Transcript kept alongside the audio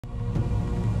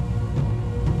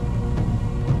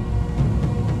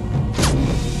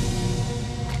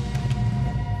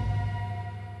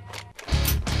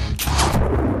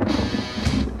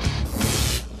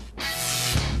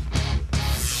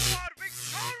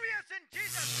in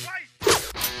Jesus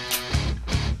Christ.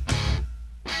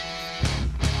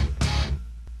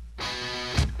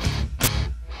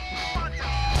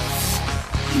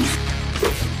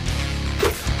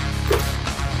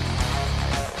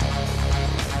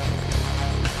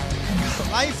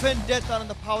 Life and death are in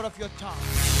the power of your tongue.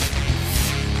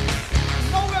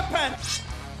 No weapon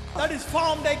that is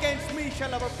formed against me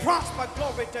shall ever prosper.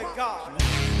 Glory to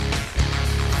God.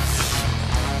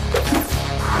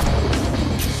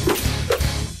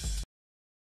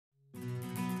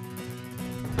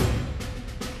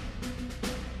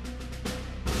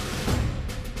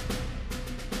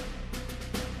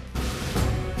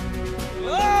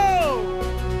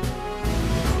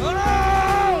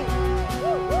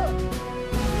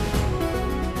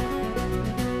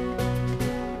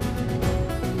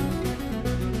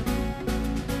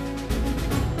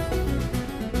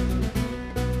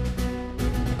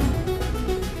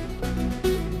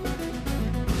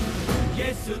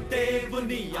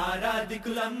 దేవుని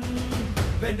ఆరాధికులం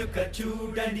వెనుక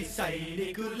చూడని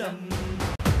సైనికులం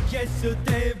యేసు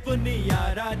దేవుని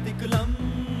ఆరాధికులం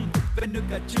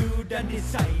వెనుక చూడని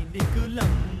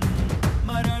సైనికులం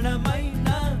మరణమైన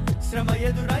శ్రమ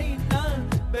ఎదురైన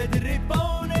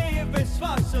బెదిరిపోనే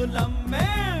విశ్వాసులం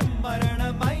మేం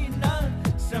మరణమైన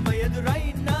శ్రమ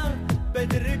ఎదురైన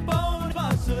బెదిరిపోనే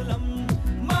విశ్వాసులం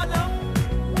మలం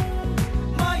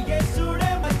మా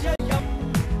యేసుడే జయం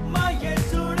మా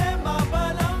యేసుడే మా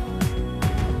బలం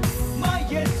మా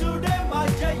యేసుడే మా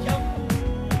జయం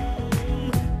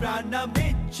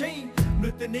ప్రాణమిచ్చి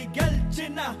మృతిని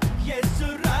గెలిచిన యేసు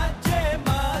రాజే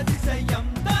మా అతిశయం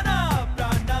తన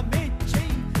ప్రాణమిచ్చి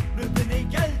మృతిని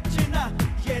గెలిచిన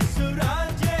యేసు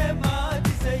రాజే మా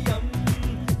అతిశయం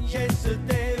యేసు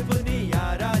దేవుని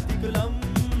ఆరాధికులం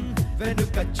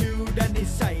వెనుక చూడని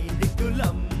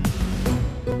సైనికులం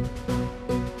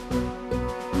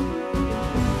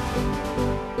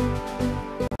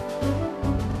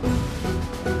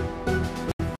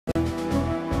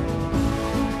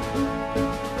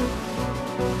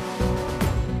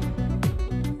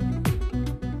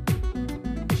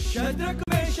శద్రకు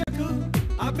మేషకు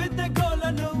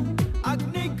అబెద్నెగోలను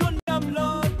అగ్నిగుండంలో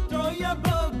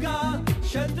త్రోయబోగా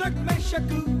శద్రకు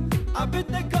మేషకు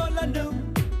అబెద్నెగోలను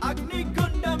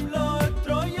అగ్నిగుండంలో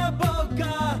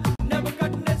త్రోయబోగా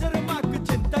నెబుకద్నెజరు మాకు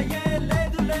చింతయే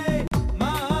లేదులే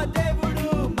మా దేవుడు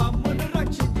మమ్మును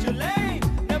రక్షించులే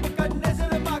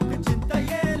నెబుకద్నెజరు మాకు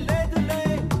చింతయే లేదులే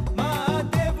మా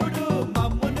దేవుడు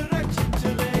మమ్మును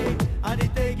రక్షించులే అని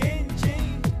తెగించి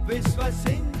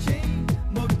విశ్వసించి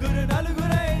ముగ్గురు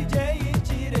నలుగురై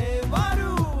జయించిరే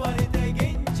వారు అని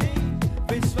తెగించి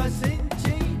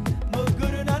విశ్వసించి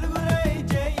ముగ్గురు నలుగురై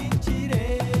జయించిరే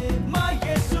మా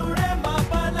యేసుడే మా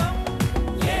బలం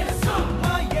యేసు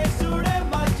మా యేసుడే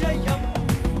మా జయం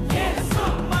యేసు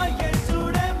మా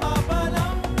యేసుడే మా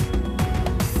బలం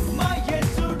మా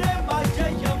యేసుడే మా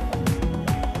జయం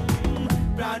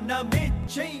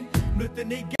ప్రాణమిచ్చి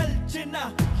మృతిని గెలిచిన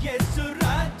యేసు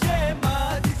రాజే మా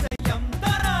అతిశయం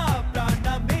తన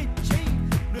ప్రాణమిచ్చి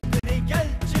మృతిని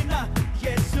గెలిచిన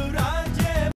యేసు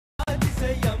రాజే మా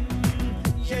అతిశయం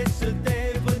యేసు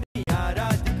దేవుని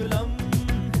ఆరాధికులం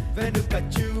వెనుక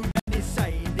చూడని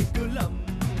సైనికులం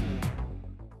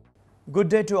Good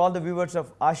day to all the viewers of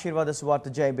Ashirvada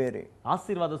Suvartha Jayabheri.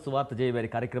 ఆశీర్వాద సువార్త జయబేరి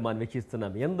కార్యక్రమాన్ని వీక్షిస్తున్నాం.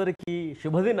 మీ అందరికీ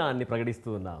శుభదినాన్ని ప్రకటిస్తూ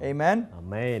ఉన్నాం. Amen.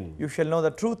 Amen. You shall know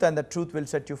the truth and the truth will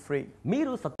set you free.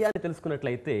 మీరు సత్యాన్ని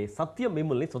తెలుసుకున్నట్లయితే సత్యం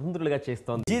మిమ్మల్ని స్వతంత్రులుగా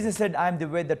చేస్తోంది. Jesus said, I am the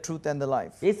way, the truth and the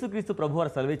life. యేసుక్రీస్తు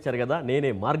ప్రభువారు సెలవిచ్చారు కదా,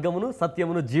 నేనే మార్గమును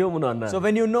సత్యమును జీవమును అన్నారు. So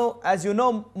when you know, as you know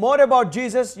more about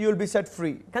Jesus, you will be set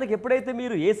free. కనుక ఎప్పుడైతే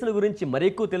మీరు యేసుని గురించి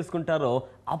మరెక్కువ తెలుసుకుంటారో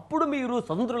అప్పుడు మీరు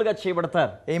స్వతంత్రులుగా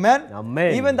చేయబడతారు. Amen.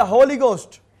 Amen. Even the Holy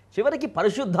Ghost. చివరికి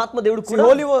పరిశుద్ధాత్మ దేవుడు See, కూడా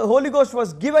Holy Ghost was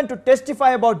given to testify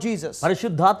about Jesus.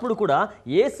 పరిశుద్ధాత్ముడు కూడా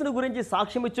యేసుని గురించి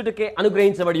సాక్ష్యం ఇచ్చుటకే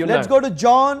అనుగ్రహించబడి ఉన్నాడు. Let's go to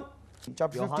John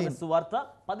chapter యోహాను 15. సువార్త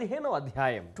 15వ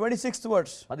అధ్యాయం 26th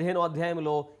verse. 15వ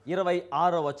అధ్యాయంలో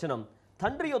 26వ వచనం.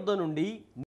 తండ్రి యొద్ద నుండి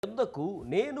మీ యొద్దకు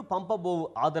నేను పంపబోవు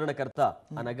ఆదరణకర్త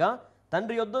అనగా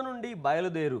తండ్రి యొద్ద నుండి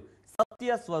బయలుదేరు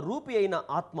సత్య స్వరూపి అయిన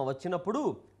ఆత్మ వచ్చినప్పుడు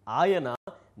ఆయన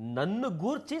నన్ను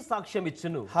గూర్చి సాక్ష్యం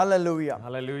ఇచ్చును. Hallelujah.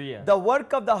 Hallelujah. The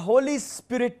work of the Holy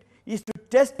Spirit is to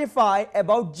testify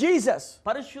about Jesus.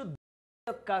 పరిశుద్ధ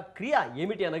యొక్క క్రియ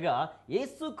ఏమిటి అనగా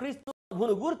యేసుక్రీస్తు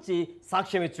ప్రభువును గూర్చి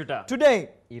సాక్ష్యం ఇచ్చుట. Today,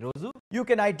 ఈ రోజు you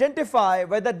can identify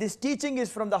whether this teaching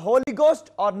is from the Holy Ghost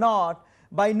or not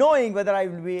by knowing whether I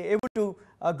will be able to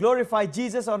glorify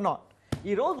Jesus or not.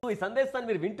 ఈ రోజు ఈ సందేశాన్ని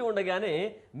మీరు వింటూ ఉండగానే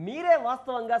మీరే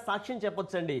వాస్తవంగా సాక్ష్యం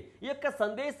చెప్పొచ్చండి. ఈ యొక్క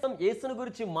సందేశం యేసుని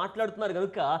గురించి మాట్లాడుతున్నారు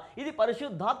కనుక ఇది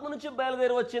పరిశుద్ధాత్మ నుంచి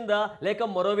బయలుదేరి వచ్చిందా లేక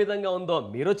మరో విధంగా ఉందో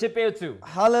మీరు చెప్పేయచ్చు.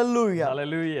 Hallelujah.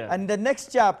 Hallelujah. And the next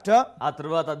chapter, ఆ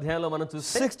తరువాత అధ్యాయంలో మనం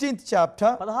చూస్తే 16th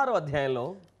chapter, 16వ అధ్యాయంలో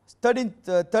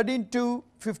 13 to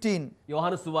 15.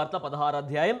 యోహాను సువార్త 16వ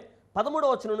అధ్యాయం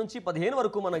 13వ వచనం నుంచి 15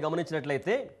 వరకు మనం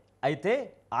గమనించినట్లయితే, అయితే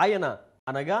ఆయన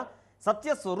అనగా సత్య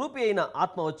స్వరూపి అయిన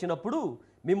ఆత్మ వచ్చినప్పుడు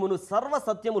మిమ్మును సర్వ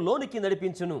సత్యములోనికి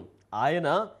నడిపించును. ఆయన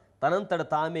తనంతట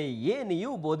తామే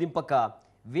ఏనియు బోధింపక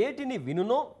వేటిని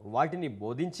వినునో వాటిని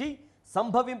బోధించి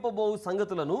సంభవింపబోవు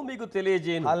సంగతులను మీకు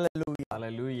తెలియజేయును. Hallelujah.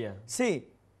 Hallelujah. See,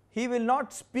 he will not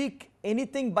speak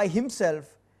anything by himself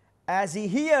as he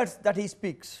hears that he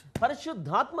speaks.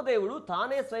 పరిశుద్ధాత్మ దేవుడు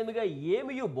తానే స్వయముగా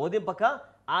ఏమియు బోధింపక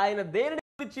ఆయన దేనిని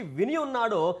గురించి విని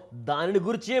ఉన్నాడో దానిని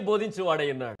గురించే బోధించువాడై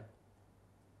ఉన్నాడు.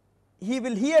 He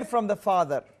will hear from the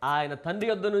Father. ఆయన తండ్రి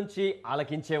యొద్ద నుంచి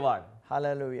ఆలకించేవాడు.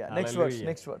 Hallelujah. Next verse,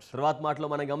 next verse. తరువాత మాటలో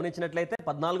మనం గమనించినట్లయితే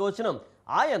 14వ వచనం,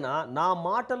 ఆయన నా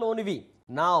మాటలోనివి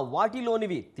నా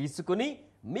వాటిలోనివి తీసుకుని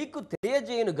మీకు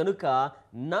తెలియజేయను గనుక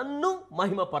నన్ను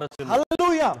మహిమపరచును.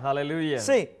 Hallelujah. హల్లెలూయా.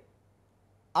 See,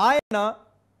 ఆయన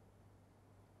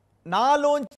నా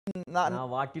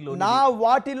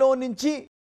వాటిలో నుంచి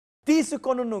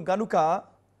తీసుకొనును గనుక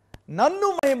నన్ను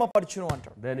మహిమపరచును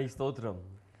అంటాడు. దానికి స్తోత్రం.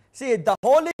 See, the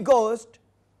Holy Ghost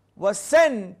was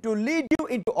sent to lead you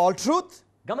into all truth.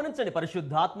 గమనించండి,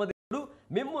 పరిశుద్ధాత్మ దేవుడు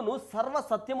మిమ్మును సర్వ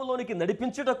సత్యములోనికి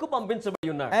నడిపించుటకు పంపించబడి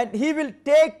ఉన్నాడు. And he will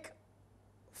take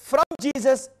from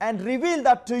Jesus and reveal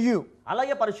that to you.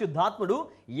 అలాగే పరిశుద్ధాత్ముడు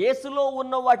యేసులో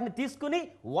ఉన్న వాటిని తీసుకుని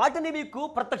వాటిని మీకు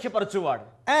ప్రత్యక్షపరచువాడు.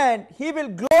 And he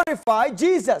will glorify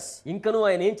Jesus. ఇంకను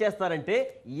ఆయన ఏం చేస్తారంటే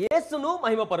యేసును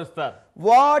మహిమపరుస్తారు.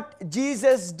 What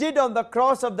Jesus did on the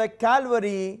cross of the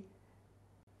Calvary,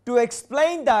 to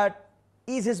explain that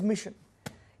is his mission.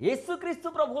 యేసుక్రీస్తు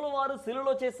ప్రభువుల వారు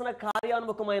శిలువలో చేసిన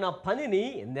కార్యాన్ముఖమైన పనిని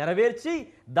నెరవేర్చి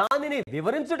దానిని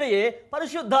వివరించుటయే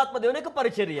పరిశుద్ధాత్మ దేవుని యొక్క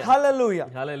పరిచర్య. Hallelujah.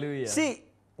 Hallelujah. See,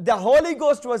 the Holy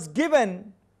Ghost was given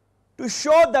to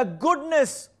show the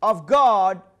goodness of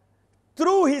God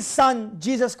through his son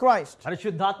Jesus Christ.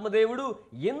 పరిశుద్ధాత్మ దేవుడు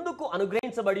ఎందుకు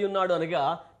అనుగ్రహించబడి ఉన్నాడు అనగా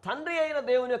తండ్రి అయిన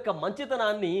దేవుని యొక్క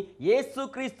మంచితనాన్ని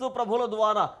యేసుక్రీస్తు ప్రభువుల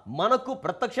ద్వారా మనకు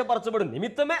ప్రత్యక్షపరచబడు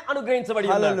నిమిత్తమే అనుగ్రహించబడి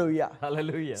ఉన్నాడు. Hallelujah.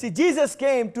 Hallelujah. See, Jesus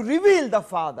came to reveal the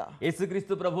Father.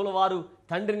 యేసుక్రీస్తు ప్రభువుల వారు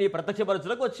తండ్రిని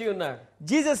ప్రత్యక్షపరచుటకు వచ్చి ఉన్నాడు.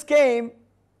 Jesus came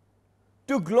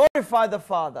to glorify the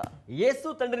Father. యేసు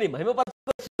తండ్రిని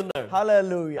మహిమపరచుటకు వచ్చి ఉన్నాడు.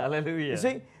 Hallelujah. Hallelujah. You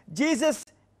see, Jesus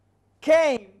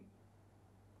came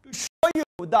to show you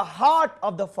the heart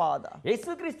of the Father.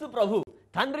 యేసుక్రీస్తు ప్రభు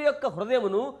తండ్రి యొక్క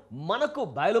హృదయమును మనకు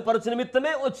బయలుపరచు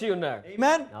నిమిత్తమే వచ్చి ఉన్నాడు.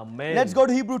 Amen. Amen. Let's go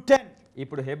to Hebrew 10.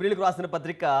 ఇప్పుడు హెబ్రీయులకు రాసిన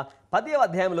పత్రిక 10వ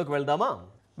అధ్యాయంలోకి వెళ్దామా?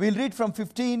 We'll read from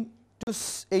 15 to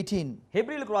 18.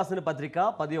 హెబ్రీయులకు రాసిన పత్రిక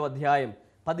 10వ అధ్యాయం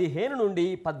 15 నుండి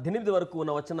 18 వరకు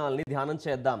ఉన్న వచనాలని ధ్యానం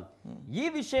చేద్దాం. ఈ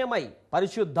విషయమై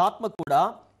పరిశుద్ధాత్మ కూడా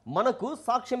మనకు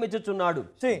సాక్ష్యం ఇచ్చుచున్నాడు.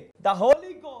 See, the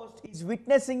Holy Ghost is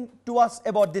witnessing to us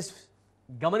about this.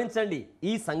 గమనించండి,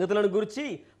 ఈ సంగతులను గురించి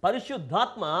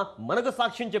పరిశుద్ధాత్మ మనకు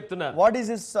సాక్ష్యం చెప్తున్నారు. What is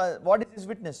his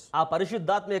witness? ఆ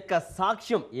పరిశుద్ధాత్మ యొక్క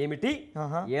సాక్ష్యం ఏమిటి?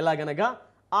 ఎలాగనగా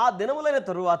ఆ దినములైన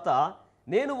తరువాత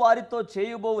నేను వారితో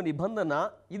చేయబోవు నిబంధన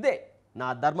ఇదే, నా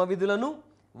ధర్మ విధులను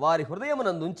వారి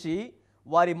హృదయమునందుంచి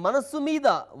వారి మనస్సు మీద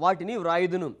వాటిని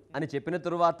వ్రాయుదును అని చెప్పిన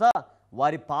తరువాత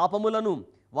వారి పాపములను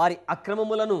వారి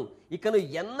అక్రమములను ఇకను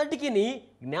ఎన్నటికిని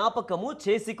జ్ఞాపకము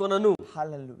చేసుకొనను.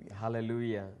 Hallelujah.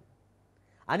 హల్లెలూయా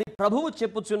అని ప్రభువు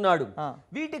చెప్పుచున్నాడు.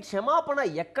 వీటి క్షమాపణ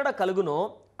ఎక్కడ కలుగునో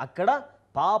అక్కడ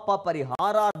పాప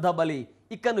పరిహారార్థ బలి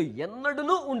ఇకను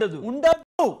ఎన్నడూను ఉండదు.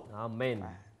 ఆమేన్.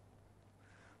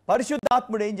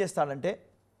 పరిశుద్ధాత్ముడు ఏం చేస్తాడంటే,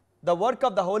 the work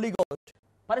of the Holy Ghost,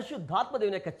 పరిశుద్ధాత్మ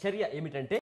దేవుని యొక్క చర్య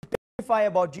ఏమిటంటే testify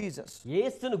about Jesus.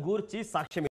 యేసును గూర్చి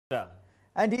సాక్ష్యం ఇచ్చుట.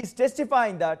 And he is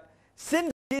testifying that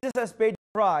since Jesus has paid the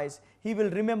price, he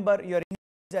will remember your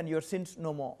iniquities and your sins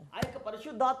no more. ఆ యొక్క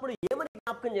పరిశుద్ధాత్ముడు ఏమని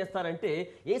జ్ఞాపకం చేస్తారంటే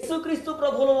యేసుక్రీస్తు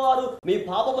ప్రభువుల వారు మీ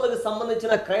పాపములకు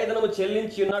సంబంధించిన క్రయధనము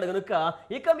చెల్లించి ఉన్నాడు గనుక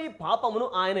ఇక మీ పాపమును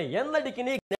ఆయన ఎన్నటికీ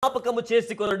జ్ఞాపకము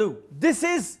చేసుకొనడు. This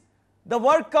is the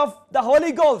work of the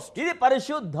Holy Ghost. ఇది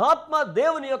పరిశుద్ధాత్మ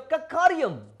దేవుని యొక్క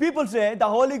కార్యం. People say the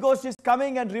Holy Ghost is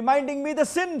coming and reminding me the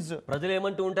sins. ప్రజలు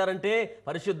ఏమంటూ ఉంటారంటే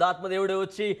పరిశుద్ధాత్మ దేవుడే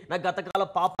వచ్చి నా గతకాల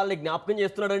పాపాలని జ్ఞాపకం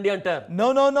చేస్తున్నాడండి అంటారు.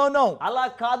 No. అలా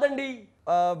కాదండి.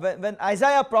 When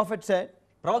Isaiah prophet said,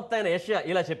 ప్రవక్త అయిన యెషయా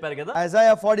ఇలా చెప్పారు కదా,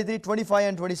 Isaiah 43, 25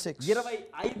 and 26.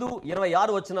 25,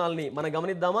 26 వచనాలని మనం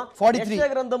గమనిద్దామా? 43. యెషయా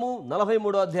గ్రంథము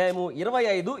 43వ అధ్యాయము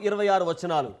 25, 26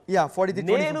 వచనాలు. Yeah,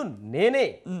 43, 25. నేనే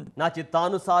నా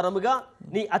చిత్తానుసారముగా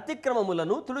నీ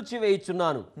అతిక్రమములను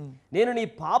తుడిచివేయుచున్నాను, నేను నీ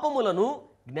పాపములను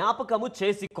జ్ఞాపకము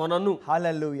చేసి కొనను.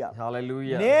 హల్లెలూయా.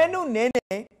 హల్లెలూయా.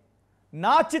 నేనే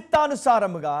నా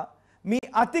చిత్తానుసారముగా మీ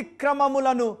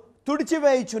అతిక్రమములను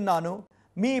తుడిచివేయుచున్నాను,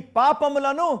 మీ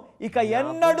పాపములను ఇక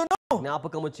ఎన్నడూను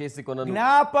జ్ఞాపకము చేసుకొనను.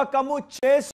 జ్ఞాపకము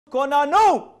చేసుకొనను.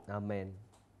 ఆమేన్.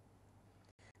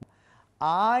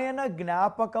 ఆయన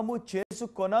జ్ఞాపకము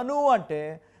చేసుకొనను అంటే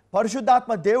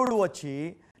పరిశుద్ధాత్మ దేవుడు వచ్చి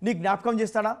నీ జ్ఞాపకం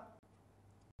చేస్తాడా?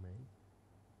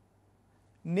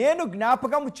 నేను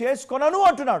జ్ఞాపకం చేసుకొనను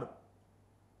అంటున్నాడు.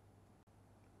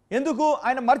 ఎందుకు?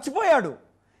 ఆయన మర్చిపోయాడు.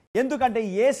 ఎందుకంటే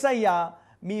యేసయ్య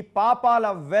మీ పాపాల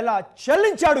వెల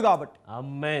చెల్లించాడు కాబట్టి.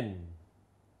 ఆమేన్.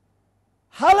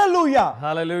 హల్లెలూయా.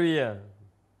 హల్లెలూయా.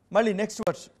 మళ్ళీ నెక్స్ట్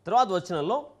వర్స్ తర్వాత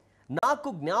వచనంలో నాకు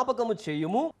జ్ఞాపకము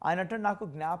చేయుము. ఆయన అంటే నాకు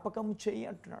జ్ఞాపకం చెయ్యి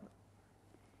అంటున్నాడు.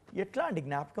 ఎట్లా అండి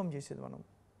జ్ఞాపకం చేసేది? మనం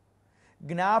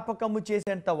జ్ఞాపకము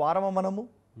చేసేంత వారమా మనము?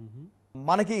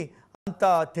 మనకి అంత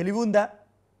తెలివి ఉందా?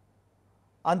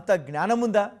 అంత జ్ఞానం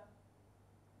ఉందా?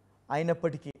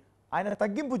 అయినప్పటికీ ఆయన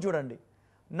తగ్గింపు చూడండి.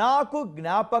 నాకు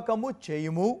జ్ఞాపకము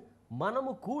చేయుము,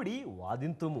 మనము కూడి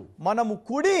వాదింతుము. మనము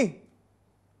కూడి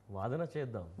వాదన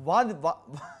చేద్దాం.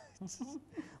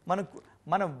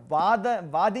 మనం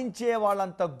వాదించే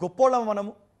వాళ్ళంత గొప్పోళ్ళం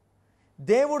మనము.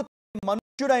 దేవుడు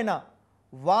మనుష్యుడైన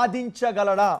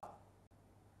వాదించగలడా?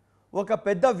 ఒక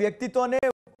పెద్ద వ్యక్తితోనే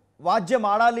వాద్యం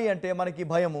ఆడాలి అంటే మనకి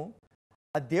భయము.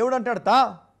 ఆ దేవుడు అంటాడు తా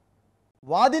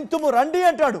వాదింతుము రండి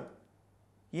అంటాడు.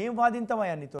 ఏం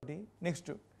వాదింతమయ్యా నీతోటి?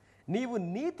 నెక్స్ట్, నీవు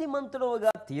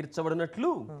నీతిమంతుడుగా తీర్చబడినట్లు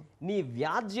నీ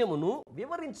వ్యాజ్యమును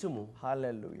వివరించుము.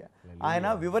 హల్లెలూయా. ఆయన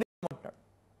వివరించమంటాడు.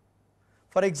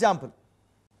 ఫర్ ఎగ్జాంపుల్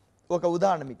ఒక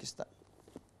ఉదాహరణ మీకు ఇస్తాను.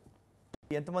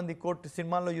 ఎంతమంది కోర్టు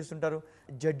సినిమాల్లో చూస్తుంటారు?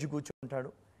 జడ్జి కూర్చుంటాడు,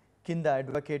 కింద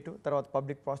అడ్వకేటు, తర్వాత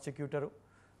పబ్లిక్ ప్రాసిక్యూటరు,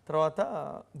 తర్వాత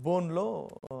బోన్లో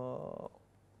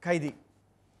ఖైదీ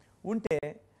ఉంటే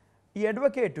ఈ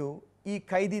అడ్వకేటు ఈ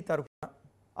ఖైదీ తరపున,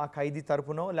 ఆ ఖైదీ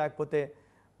తరపునో లేకపోతే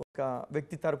ఒక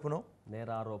వ్యక్తి తరపునో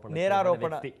నేరారోపణ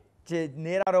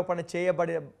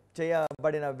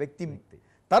చేయబడిన వ్యక్తి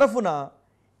తరఫున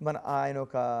ఆయన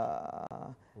ఒక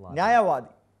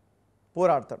న్యాయవాది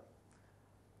పోరాడతాడు.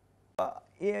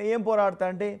 ఏం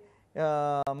పోరాడతాడంటే,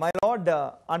 my lord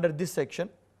under this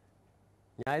section,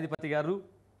 న్యాయాధిపతి గారు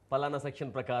పలానా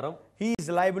సెక్షన్ ప్రకారం he is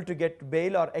liable to get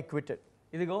bail are acquitted.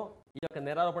 ఇదిగో ఈ యొక్క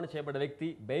నేరారోపణ చేయబడ్డ వ్యక్తి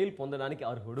బెయిల్ పొందడానికి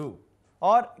అర్హుడు,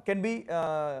 are can be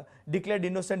declared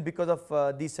innocent because of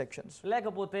these sections.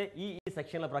 లేకపోతే ఈ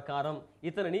సెక్షన్ల ప్రకారం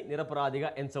ఇతనిని నిరపరాధిగా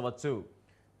ఎంచవచ్చు.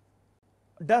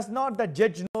 Does not the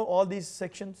judge no all these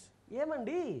sections?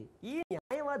 ఏమండి, ఈ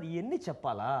న్యాయవాది ఎన్ని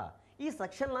చెప్పాలా? ఈ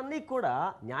సెక్షన్లన్నీ కూడా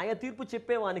న్యాయ తీర్పు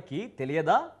చెప్పేవానికి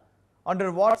తెలియదా?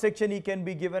 Under what section he can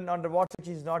be given, under what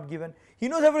section is not given, he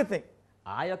knows everything.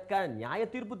 ఆ యొక్క న్యాయ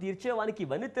తీర్పు తీర్చేవానికి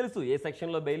ఇవన్నీ తెలుసు. ఏ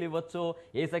సెక్షన్లో బెయిల్ ఇవ్వచ్చో,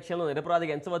 ఏ సెక్షన్లో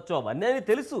నిరపరాధిగా ఎంచవచ్చో అవన్నీ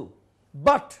తెలుసు.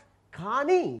 బట్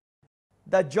కానీ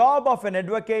the job of an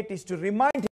advocate is to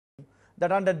remind him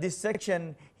that under this section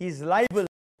he is liable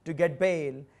to get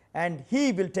bail and he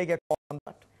will take a call on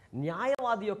that.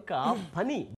 న్యాయవాది యొక్క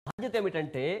పని బాధ్యత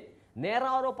ఏమిటంటే,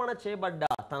 నేరారోపణ చేయబడ్డ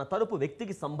తన తరపు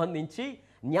వ్యక్తికి సంబంధించి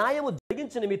న్యాయము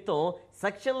జరిగించే నిమిత్తం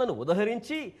సెక్షన్లను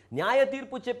ఉదహరించి న్యాయ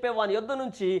తీర్పు చెప్పే వాని యొద్ద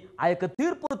నుంచి ఆ యొక్క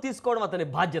తీర్పును తీసుకోవడం అతని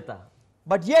బాధ్యత.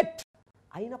 But yet,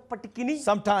 అయినప్పటికీ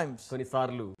sometimes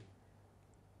కొన్నిసార్లు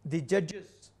the judges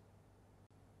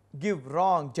give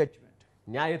wrong judgment.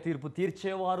 న్యాయ తీర్పు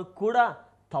తీర్చేవారు కూడా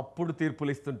తప్పుడు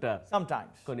తీర్పులు ఇస్తుంటారు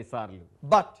Sometimes. కొన్నిసార్లు.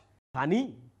 But కానీ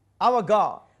our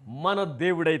God మన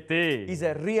దేవుడైతే is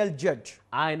a real judge.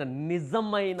 ఆయన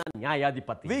నిజమైన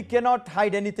న్యాయాధిపతి. We cannot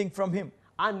hide anything from him.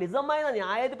 ఆ నిజమైన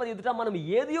న్యాయాధిపతి ఎదుట మనం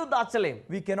ఏదియో దాచలేం.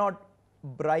 We cannot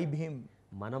bribe him.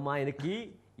 మనం ఆయనకి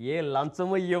ఏ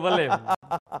లంచము ఇవ్వలేం.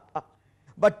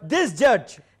 But this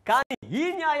judge, కానీ ఈ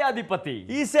న్యాయాధిపతి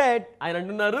he said, ఆయన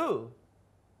అంటున్నారు,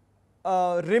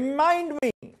 remind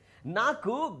me.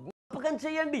 నాకు జ్ఞాపకం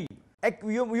చేయండి.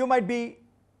 You might be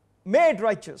made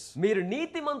righteous. మీరు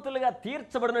నీతిమంతులుగా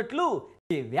తీర్చబడినట్లు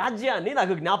ఈ వ్యాజ్యాన్ని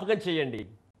నాకు జ్ఞాపకం చేయండి.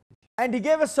 And he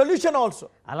gave a solution also.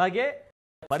 అలాగే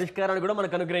పరిష్కారాన్ని కూడా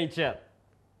మనకు అనుగ్రహించారు.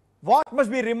 What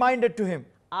must be reminded to him?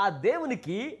 ఆ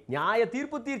దేవునికి న్యాయ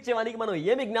తీర్పు తీర్చేవానికి మనం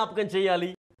ఏమి జ్ఞాపకం చేయాలి?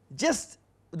 Just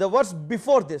the verse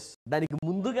before this, దానికి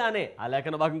ముందుగానే ఆ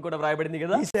లేఖన భాగం కూడా వ్రాయబడింది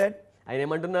కదా. he said, ఆయన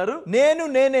ఏమంటున్నారు?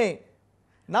 నేనే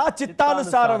నా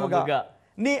చిత్తానుసారముగా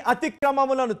నీ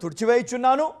అతిక్రమములను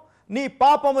తుడిచివేయుచున్నాను, నీ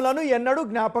పాపములను ఎన్నడూ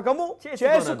జ్ఞాపకము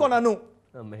చేసుకొనను.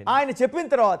 ఆయన చెప్పిన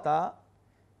తర్వాత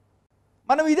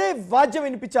మనం ఇదే వాద్యం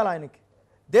వినిపించాలి ఆయనకి.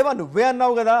 దేవా, నువ్వే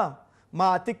అన్నావు కదా మా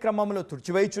అతిక్రమములు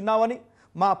తుడిచివేయుచున్నావని,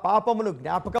 మా పాపములు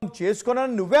జ్ఞాపకం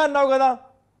చేసుకొనని నువ్వే అన్నావు కదా,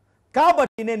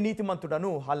 కాబట్టి నేను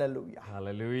నీతిమంతుడను. హల్లెలూయా.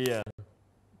 హల్లెలూయా.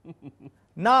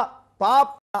 నా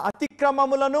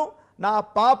అతిక్రమములను నా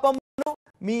పాపములను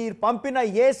మీరు పంపిన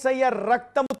యేసయ్య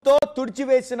రక్తముతో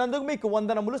తుడిచివేసినందుకు మీకు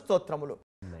వందనములు స్తోత్రములు.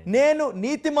 నేను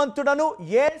నీతిమంతుడను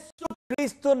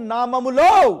యేసుక్రీస్తు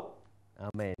నామములో.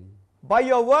 ఆమేన్. By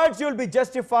your words you will be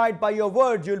justified, by your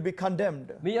words you will be condemned.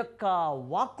 మీ యొక్క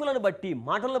వాక్కులను బట్టి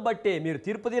మాటలను బట్టి మీరు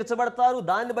తీర్పు తీర్చబడతారు,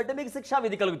 దాన్ని బట్టి మీకు శిక్షా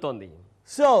విధి కలుగుతోంది.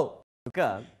 సో కనుక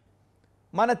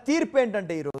మన తీర్పు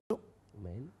ఏంటంటే ఈరోజు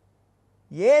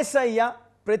యేసయ్య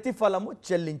ప్రతిఫలము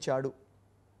చెల్లించాడు.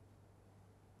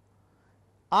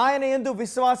 ఆయన యందు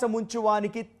విశ్వాసం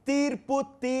ఉంచువానికి తీర్పు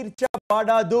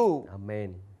తీర్చబడదు.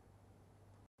 ఆమేన్.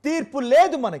 తీర్పు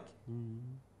లేదు మనకి.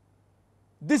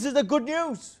 This is the good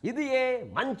news. ఇది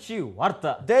మంచి వార్త.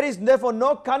 There is therefore no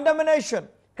condemnation.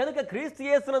 కనుక క్రీస్తు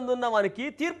యేసునందు ఉన్న వారికి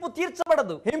తీర్పు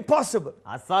తీర్చబడదు. Impossible.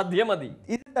 అసాధ్యం అది.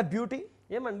 Isn't that beauty?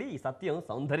 ఏమండి ఈ సత్యం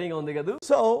సౌందర్యంగా ఉంది కదా.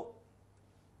 So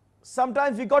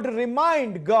sometimes we got to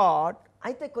remind God.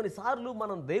 అయితే కొన్నిసార్లు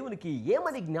మనం దేవునికి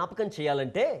ఏమని జ్ఞాపకం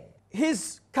చేయాలంటే His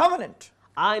covenant.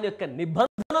 ఆయన యొక్క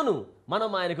నిబంధనను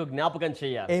మనం ఆయనకు జ్ఞాపకం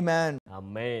చేయాలి. Amen.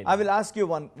 Amen. I will ask you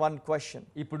one question.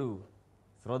 ఇప్పుడు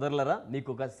సోదరులారా మీకు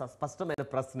ఒక స్పష్టమైన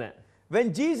ప్రశ్న. When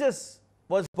Jesus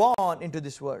was born into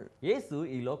this world, యేసు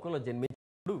ఈ లోకంలో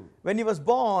జన్మించినప్పుడు, when he was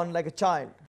born like a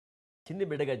child, చిన్న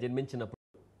బిడ్డగా జన్మించినప్పుడు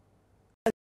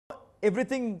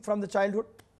everything from the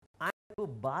childhood, ఆయనకు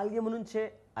బాల్యము నుంచే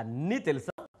అన్నీ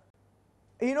తెలుసా?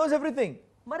 he knows everything.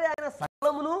 మరి ఆయన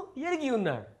సకలమును ఎరిగి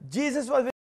ఉన్నాడు. Jesus was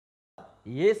with.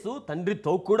 యేసు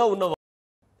తండ్రితో కూడా ఉన్నవాడు.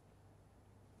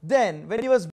 Then when he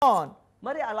was born,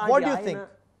 మరి what do you think?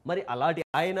 అలాంటి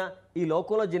ఆయన ఈ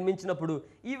లోకంలో జన్మించినప్పుడు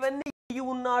ఇవన్నీ ఎరిగి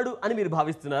ఉన్నాడు అని మీరు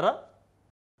భావిస్తున్నారా?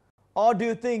 Or do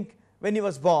you think when he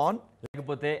was born,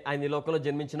 లేకపోతే ఆయన ఈ లోకంలో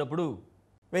జన్మించినప్పుడు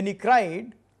when he cried,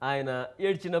 ఆయన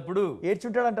ఏడ్చినప్పుడు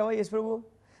ఏడ్చుంటాడంటావా యేసు ప్రభు?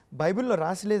 బైబిల్లో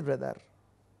రాసలేదు బ్రదర్.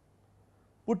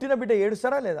 పుట్టిన బిడ్డ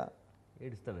ఏడుస్తారా లేదా?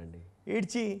 ఏడుస్తానండి.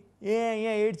 ఏడ్చి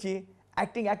ఏడ్చి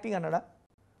యాక్టింగ్ అన్నాడా?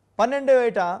 12వ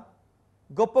ఏట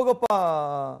గొప్ప గొప్ప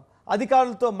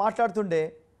అధికారులతో మాట్లాడుతుండే,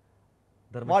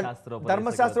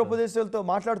 ధర్మశాస్త్రోపదేశాలతో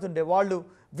మాట్లాడుతుంటే వాళ్ళు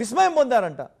విస్మయం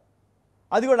పొందారంట.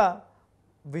 అది కూడా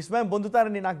విస్మయం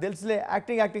పొందుతారని నాకు తెలుసులే,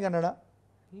 యాక్టింగ్ అన్నాడా?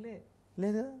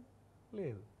 లేదా?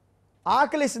 లేదు.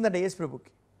 ఆకలేసిందంట యేసు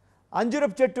ప్రభుకి.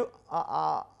 అంజూరపు చెట్టు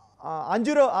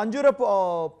అంజూరపు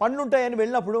పండ్లు ఉంటాయని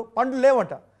వెళ్ళినప్పుడు పండ్లు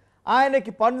లేవంట.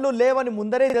 ఆయనకి పండ్లు లేవని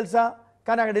ముందరే తెలుసా,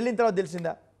 కానీ అక్కడ వెళ్ళిన తర్వాత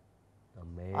తెలిసిందా?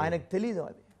 ఆయనకు తెలీదు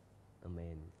అది.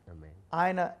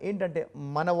 ఆయన ఏంటంటే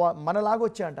మనలాగా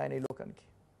వచ్చాయంట ఆయన ఈ లోకానికి.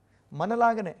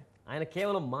 మనలాగానే ఆయన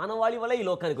కేవలం మానవాళి వల్ల ఈ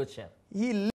లోకానికి వచ్చారు. He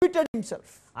limited himself.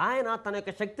 ఆయన తన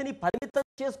యొక్క శక్తిని పరిమితం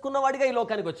చేసుకున్నవాడిగా ఈ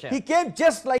లోకానికి వచ్చారు. He came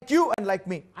just like you and like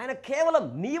me. ఆయన కేవలం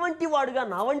నీ వంటి వాడుగా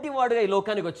నా వంటి వాడుగా ఈ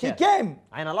లోకానికి వచ్చారు. He came.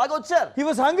 ఆయన అలాగే వచ్చారు. He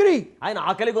was hungry. ఆయన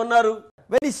ఆకలిగా ఉన్నారు.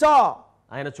 When he saw,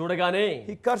 ఆయన చూడగానే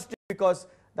he cursed it because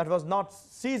that was not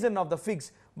season of the figs.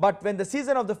 But when the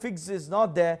season of the figs is not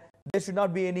there, there should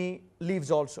not be any leaves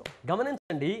also.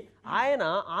 గమనించండి, ఆయన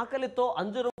ఆకలితో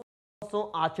అంజూరపు కోసం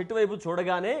ఆ చెట్టు వైపు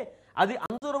చూడగానే అది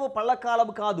అంజూరపు పళ్ళ కాలం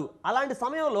కాదు. అలాంటి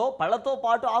సమయంలో పళ్ళతో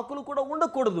పాటు ఆకులు కూడా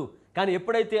ఉండకూడదు. కానీ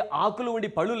ఎప్పుడైతే ఆకులు ఉండి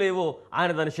పళ్ళు లేవో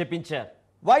ఆయన దాన్ని శపించారు.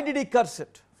 Why did he curse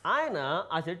it? ఆయన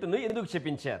ఆ చెట్టును ఎందుకు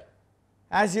శపించారు?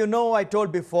 As you know, I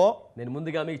told before. నేను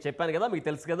ముందుగా మీకు చెప్పాను కదా, మీకు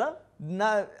తెలుసు కదా.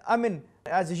 I mean,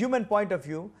 as a human point of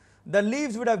view, the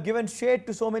leaves would have given shade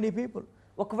to so many people.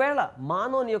 ఒకవేళ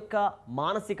మానవుని యొక్క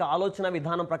మానసిక ఆలోచన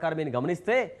విధానం ప్రకారం నేను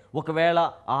గమనిస్తే ఒకవేళ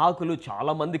ఆకులు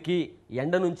చాలా మందికి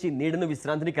ఎండ నుంచి నీడను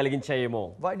విశ్రాంతిని కలిగించాయేమో.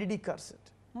 Why did he curse it?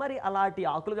 మరి అలాంటి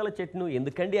ఆకులు గల చెట్టును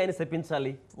ఎందుకండి ఆయన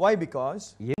శపించాలి? Why? Because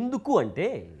ఎందుకు అంటే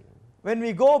when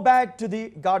we go back to the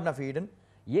Garden of Eden,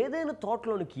 ఏదైనా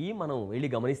తోటలోనికి మనం వెళ్ళి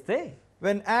గమనిస్తే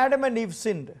when Adam and Eve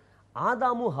sinned,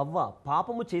 ఆదాము హవ్వ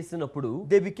పాపము చేసినప్పుడు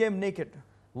they became naked.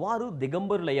 వారు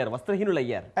దిగంబరులయ్యారు,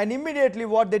 వస్త్రహీనులయ్యారు. And immediately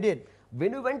what they did?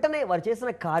 వెంటనే వారు చేసిన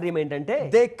కార్యం ఏంటంటే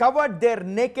they covered their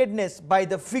nakedness by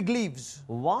the fig leaves.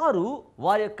 వారు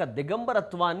వారి యొక్క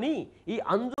దిగంబరత్వాన్ని ఈ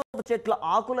అంజూరపు చెట్ల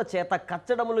ఆకుల చేత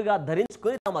కచ్చడములుగా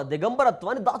ధరించుకొని తమ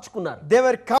దిగంబరత్వాన్ని దాచుకున్నారు. They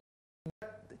were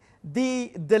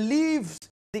the leaves,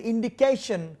 the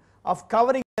indication of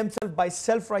covering themselves by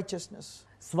self righteousness.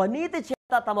 స్వనీతి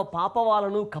చేత తమ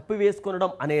పాపవాలను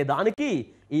కప్పివేసుకొనడం అనే దానికి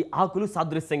ఈ ఆకులు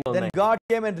సాదృశ్యంగా ఉన్నాయి. Then God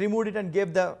came and removed it and gave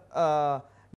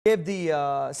the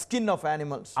skin of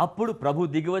animals. అప్పుడు ప్రభు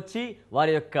దిగివచ్చి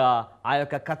వారి యొక్క ఆ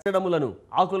యొక్క కచ్చడములను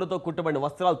ఆకులతో కుట్టబడిన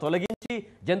వస్త్రాలు తొలగించి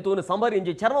జంతువును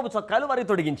సంహరించి చర్మపు చొక్కాలు వారికి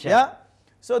తొడిగించారు. Yeah.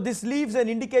 So this leaves an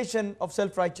indication of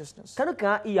self righteousness. కనుక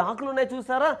ఈ ఆకులునే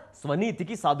చూసారా,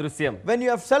 స్వనీతికి సాదృశ్యం. When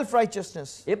you have self righteousness,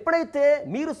 ఎప్పుడైతే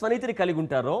మీరు స్వనీతిని కలిగి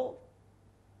ఉంటారో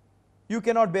you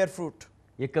cannot bear fruit.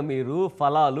 ఇక మీరు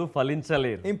ఫలాలు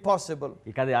ఫలించలేరు. Impossible.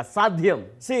 ఇక అది అసాధ్యం.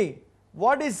 See,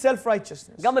 what is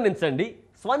self-righteousness? గమనించండి,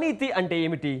 స్వనీతి అంటే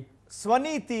ఏమిటి?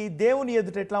 స్వనీతి దేవుని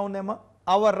ఎదుట ఎట్లా ఉందేమా?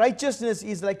 Our righteousness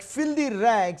is like filthy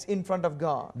rags in front of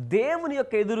God. దేవుని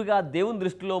యొక్క ఎదురుగా దేవుని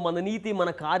దృష్టిలో మన నీతి మన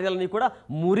కార్యాలని కూడా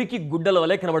మురికి గుడ్డల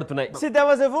వలె కనబడుతున్నాయి. See, there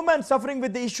was a woman suffering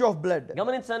with the issue of blood.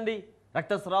 గమనించండి,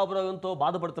 రక్తస్రావ రోగంతో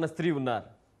బాధపడుతున్న స్త్రీ ఉన్నారు.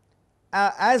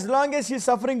 As long as she is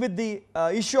suffering with the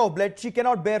issue of blood, she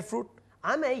cannot bear fruit.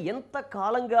 ఆమె ఎంత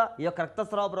కాలంగా ఈ యొక్క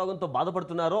రక్తస్రావ రోగంతో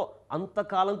బాధపడుతున్నారో అంత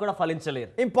కాలం కూడా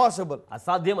ఫలించలేరు. Impossible.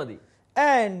 అసాధ్యం అది.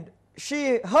 And she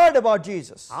heard about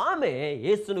Jesus. ఆమె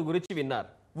యేసుని గురించి విన్నారు.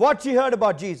 What she heard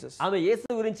about Jesus? ఆమె యేసు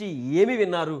గురించి ఏమి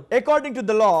విన్నారు? According to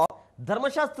the law,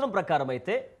 ధర్మశాస్త్రం ప్రకారం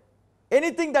అయితే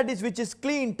anything that is which is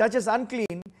clean touches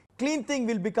unclean, clean thing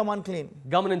will become unclean.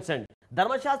 గమనించండి,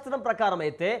 ధర్మశాస్త్రం ప్రకారం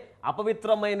అయితే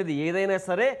అపవిత్రమైనది ఏదైనా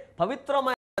సరే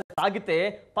పవిత్రమైన తాగితే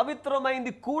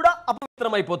పవిత్రమైనది కూడా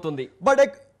అపవిత్రమైపోతుంది.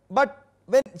 But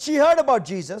when she heard about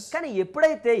Jesus, కానీ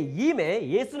ఎప్పుడైతే ఈమె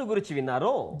యేసుని గురించి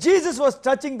విన్నారో, Jesus was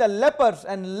touching the lepers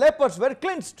and lepers were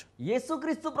cleansed.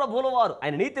 యేసుక్రీస్తు ప్రభువుల వారు,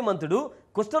 ఆయన నీతిమంతుడు,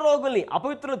 కుష్ఠరోగుల్ని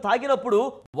అపవిత్రులు తాగినప్పుడు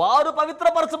వారు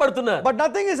పవిత్రపరచబడుతున్నారు. But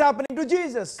nothing is happening to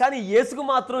Jesus. కానీ యేసుకు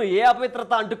మాత్రం ఏ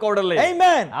అపవిత్రత అంటుకోవడం లేదు.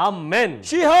 Amen. Amen.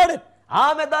 She heard it.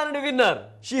 ఆమె దానిని విన్నారు.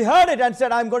 She heard it and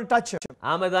said, I'm going to touch him.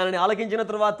 ఆమె దానిని ఆలకించిన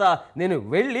తర్వాత నేను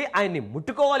వెళ్ళి ఆయన్ని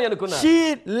ముట్టుకోవాలి అనుకున్నాను. She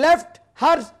left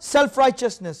her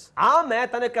self-righteousness. ఆమె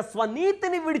తన యొక్క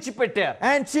స్వనీతిని విడిచిపెట్టారు.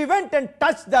 And she went and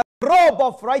touched the robe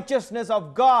of righteousness of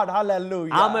God.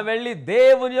 Hallelujah. ఆమె వెళ్ళి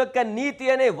దేవుని యొక్క నీతి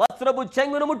అనే వస్త్రపు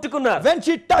చెంగును ముట్టుకున్నారు. When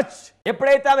she touched,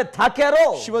 ఎప్పుడైతే ఆమె తాకారో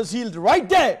she was healed right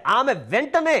there. ఆమె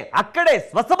వెంటనే అక్కడే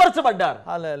స్వస్థపరచబడ్డారు.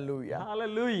 Hallelujah.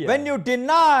 Hallelujah. When you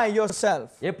deny yourself,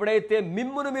 ఎప్పుడైతే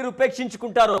మిమ్మును మీరు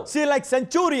ఉపేక్షించుకుంటారో, see, like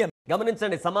centurion,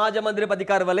 గమనించండి, సమాజ మందిరపు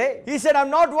అధికారి వలె he said,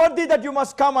 I'm not worthy that you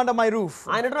must come under my roof.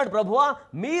 ఆయన అంటున్నాడు, ప్రభువా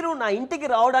మీరు నా ఇంటికి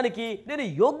రావడానికి నేను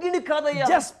యోగ్యుని కాదయ్యా.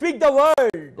 Just speak the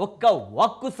word. ఒక్క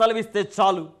వాక్కు సెలవిస్తే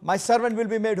చాలు, My servant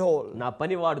will be made whole. నా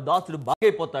పనివాడు దాసుడు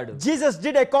బాగైపోతాడు. Jesus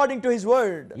did according to his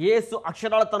word. యేసు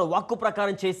అక్షరాల తన వాక్కు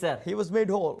ప్రకారం చేశారు. He was made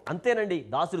whole. అంతేనండి,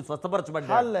 దాసుడు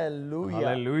స్వస్థపరచబడ్డాడు. Hallelujah.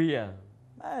 Hallelujah.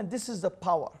 Man, this is the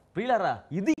power. ప్రియులారా,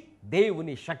 ఇది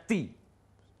దేవుని శక్తి.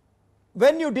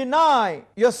 When you deny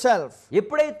yourself,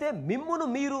 ఎప్పుడైతే మిమ్మును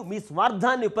మీరు మీ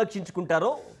స్వార్థాన్ని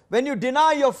ఉపేక్షించుకుంటారో, when you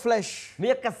deny your flesh, మీ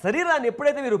యొక్క శరీరాన్ని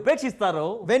ఎప్పుడైతే మీరు ఉపేక్షిస్తారో,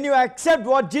 when you accept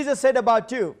what Jesus said about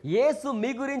you, యేసు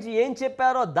మీ గురించి ఏం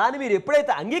చెప్పారో దాన్ని మీరు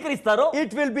ఎప్పుడైతే అంగీకరిస్తారో,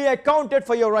 it will be accounted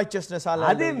for your righteousness. అది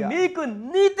Hallelujah. మీకు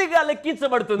నీతిగా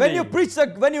లెక్కించబడుతుంది.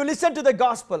 When you listen to the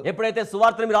gospel, ఎప్పుడైతే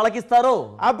సువార్తను మీరు ఆలకిస్తారో,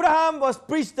 Abraham was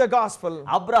preached the gospel.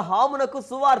 అబ్రహామునకు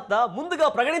సువార్త ముందుగా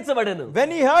ప్రకటించబడెను. When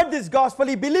he heard this gospel,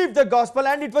 he believed the gospel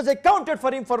and it was accounted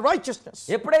for him for righteousness.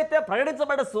 ఎప్పుడైతే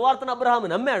ప్రకటించబడ్డ సువార్తను అబ్రహాము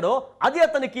నమ్మాడో, అది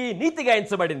అతనికి నీతిగా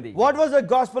ఎంచబడింది. What was the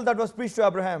gospel that was preached to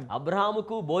Abraham?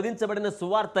 అబ్రహాముకు బోధించబడిన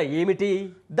సువార్త ఏమిటి?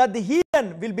 That the heathen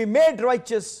will be made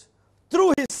righteous through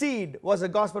his seed was the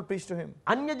gospel preached to him.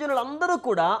 అన్యజనులందరూ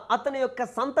కూడా అతని యొక్క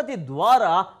సంతతి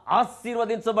ద్వారా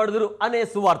ఆశీర్వదించబడుదురు అనే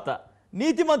సువార్త.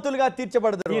 నీతిమంతులుగా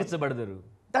తీర్చబడుదురు.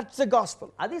 That's the gospel.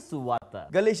 అది సువార్త.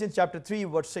 Galatians chapter 3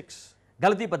 verse 6.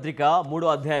 గలతీ పత్రిక 3వ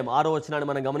అధ్యాయం 6వ వచనాన్ని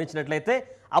మనం గమనించినట్లయితే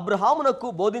అబ్రహామునకు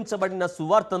బోధించబడిన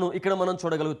సువార్తను ఇక్కడ మనం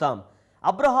చూడగలుగుతాం.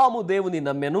 అబ్రహాము దేవుని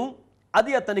నమ్మెను,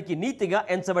 అది అతనికి నీతిగా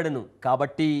ఎంచబడెను.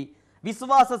 కాబట్టి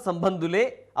విశ్వాస సంబంధులే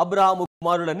అబ్రహాము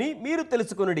కుమారులని మీరు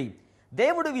తెలుసుకొనుడి.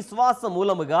 దేవుడు విశ్వాస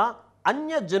మూలముగా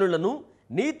అన్యజనులను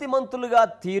నీతిమంతులుగా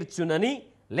తీర్చునని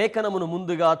లేఖనమును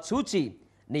ముందుగా చూచి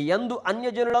నీ యందు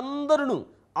అన్యజనులందరూ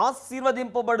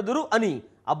ఆశీర్వదింపబడుదురు అని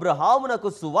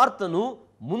అబ్రహామునకు సువార్తను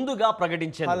ముందుగా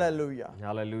ప్రకటించాడు. Hallelujah.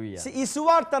 హల్లెలూయా. See, ఈ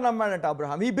సువార్త నమ్మాడంట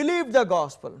Abraham. He believed the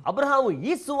gospel. Abraham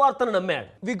ఈ సువార్తను నమ్మాడు.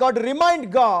 We got to remind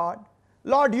God,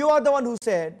 Lord, you are the one who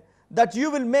said that you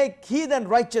will make heathen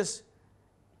righteous.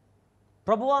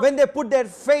 ప్రభువా, When they put their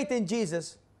faith in Jesus,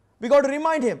 we got to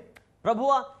remind him.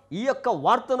 ప్రభువా, ఈ యొక్క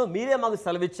వార్తను మీరే మాకు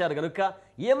సెలవిచ్చారు గనుక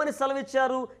ఏమని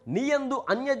సెలవిచ్చారు? నీయందు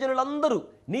అన్యజనులందరూ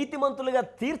నీతిమంతులుగా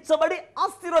తీర్చబడి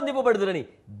ఆశీర్వదింపబడుదురని.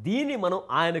 దీన్ని మనం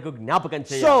ఆయనకు జ్ఞాపకం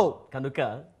చేయాలి. కనుక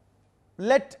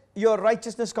let your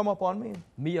righteousness come upon me.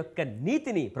 మీ యొక్క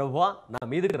నీతిని ప్రభువా నా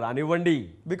మీదకి రానివ్వండి.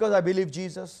 Because I believe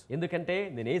Jesus. ఎందుకంటే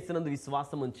నేను యేసునందు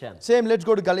విశ్వాసం ఉంచాను. Same, let's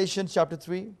go to Galatians chapter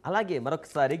 3. అలాగే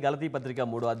మరొకసారి గలతీ పత్రిక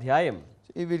 3వ అధ్యాయం.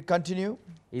 We will continue.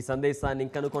 ఈ సందేశాన్ని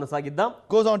ఇంకను కొనసాగిద్దాం.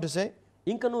 Goes on to say,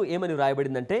 ఇంకను ఏమని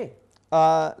రాయబడిందంటే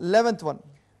 11th one.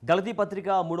 గలతీ పత్రిక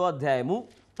 3వ అధ్యాయము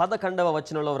 11వ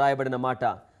వచనంలో వ్రాయబడిన మాట,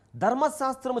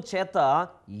 ధర్మశాస్త్రము చేత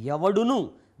ఎవడును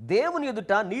దేవుని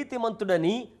ఎదుట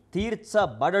నీతిమంతుడని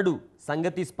తీర్చబడడు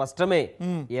సంగతి స్పష్టమే.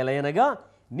 ఎలయనగా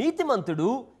నీతిమంతుడు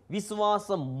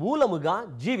విశ్వాసం మూలముగా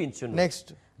జీవించును. Next.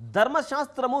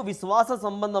 ధర్మశాస్త్రము విశ్వాస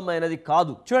సంబంధమైనది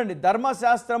కాదు. చూడండి,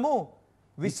 ధర్మశాస్త్రము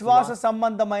విశ్వాస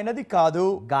సంబంధమైనది కాదు,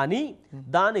 గాని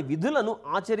దాని విధులను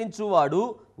ఆచరించువాడు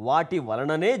వాటి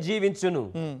వలననే జీవించును.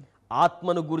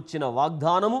 ఆత్మను గూర్చిన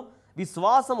వాగ్దానము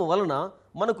విశ్వాసము వలన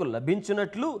మనకు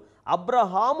లభించినట్లు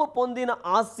అబ్రహాము పొందిన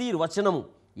ఆశీర్వచనము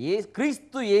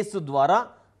క్రీస్తు యేసు ద్వారా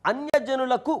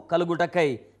అన్యజనులకు కలుగుటకై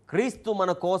క్రీస్తు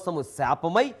మన కోసము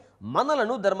శాపమై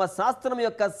మనలను ధర్మశాస్త్రం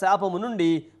యొక్క శాపము నుండి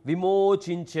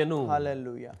విమోచించెను.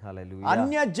 హల్లెలూయా. హల్లెలూయా.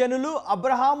 అన్యజనులు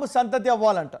అబ్రహాము సంతతి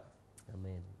అవ్వాలంట.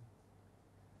 ఆమేన్.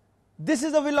 This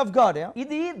is the will of God, yeah?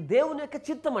 ఇది దేవుని యొక్క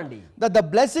చిత్తం అండి. That the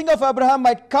blessing of Abraham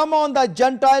might come on the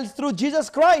Gentiles through Jesus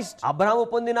Christ. Abraham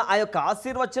పొందిన ఆ యొక్క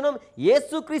ఆశీర్వచనం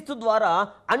యేసుక్రీస్తు ద్వారా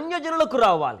అన్యజనులకు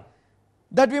రావాలి.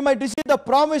 That we might receive the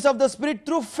promise of the Spirit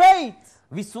through faith.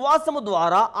 విశ్వాసము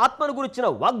ద్వారా ఆత్మను గురించిన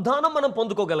వాగ్దానం మనం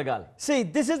పొందుకోగలగాలి. See,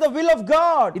 this is the will of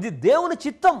God. ఇది దేవుని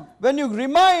చిత్తం. When you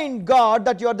remind God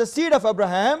that you are the seed of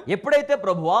Abraham, ఎప్పుడైతే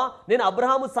ప్రభువా నేను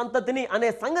అబ్రహాము సంతతిని అనే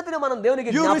సంగతిని మనం దేవునికి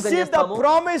you జ్ఞాపకం receive the చేస్తాము.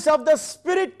 promise of the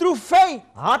Spirit through faith.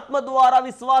 ఆత్మ ద్వారా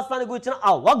విశ్వాసాన్ని గురించిన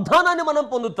ఆ వాగ్దానాన్ని మనం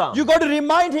పొందుతాం. You got to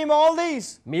remind him all these.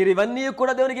 మీరు ఇవన్నీ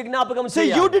కూడా దేవునికి జ్ఞాపకం See, you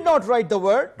చేయాలి. did not write the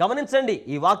word. గమనించండి,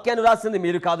 ఈ వాక్యాన్ని రాసింది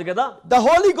మీరు కాదు కదా. The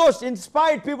Holy Ghost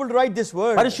inspired people to write this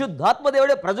word. పరిశుద్ధాత్మ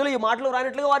దేవుడే ప్రజలు ఈ మాటలు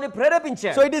రాయనట్లుగా వారిని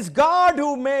ప్రేరేపించారు. So it is God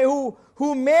who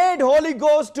made Holy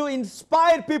Ghost to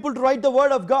inspire people to write the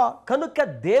word of God. కనుక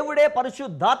దేవుడే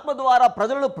పరిశుద్ధాత్మ ద్వారా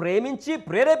ప్రజలను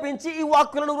ప్రేరేపించి ఈ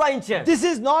వాక్కులను రాయించారు. This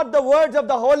is not the words of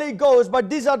the Holy Ghost, but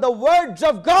these are the words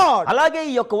of God. అలాగే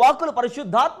ఈ యొక్క వాక్కులు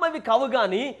పరిశుద్ధాత్మవి కావు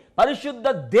గాని పరిశుద్ధ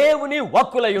దేవుని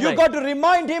వాక్కులై You ఉన్నాయి. got to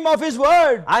remind him of his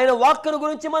word. ఆయన వాక్కుల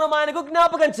గురించి మనం ఆయనకు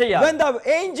జ్ఞాపకం చేయాలి. When the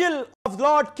angel of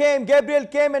Lord came, Gabriel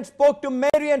came and spoke to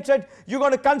Mary and said, you're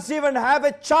going to conceive and have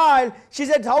a child. She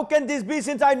said, how can this be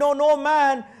since I know no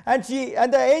man?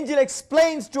 And the angel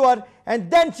explains to her, and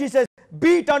then she says,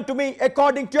 be it unto me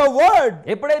according to your word.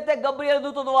 ఎప్పుడైతే Gabriel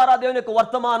దూత ద్వారా దేవుని యొక్క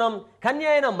వర్తమానం కన్య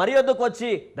అయిన మరి యొద్దకు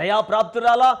వచ్చి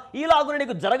దయాప్రాప్తురాలా ఈలాగున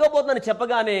నీకు జరగబోతుందని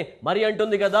చెప్పగానే మరి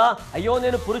అంటుంది కదా, అయ్యో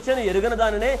నేను పురుషుని ఎరుగని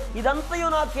దానినే ఇదంతయు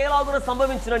నాకేలాగున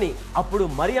సంభవించునని. అప్పుడు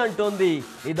మరి అంటోంది,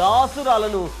 నీ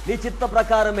దాసురాలను నీ చిత్త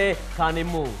ప్రకారమే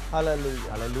కానిమ్ము.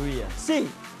 Hallelujah. Hallelujah. See,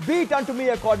 be it unto me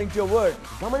according to your word.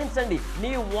 గమనించండి,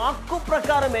 నీ వాక్కు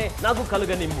ప్రకారమే నాకు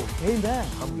కలుగనిమ్ము. Amen.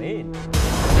 ఆమేన్.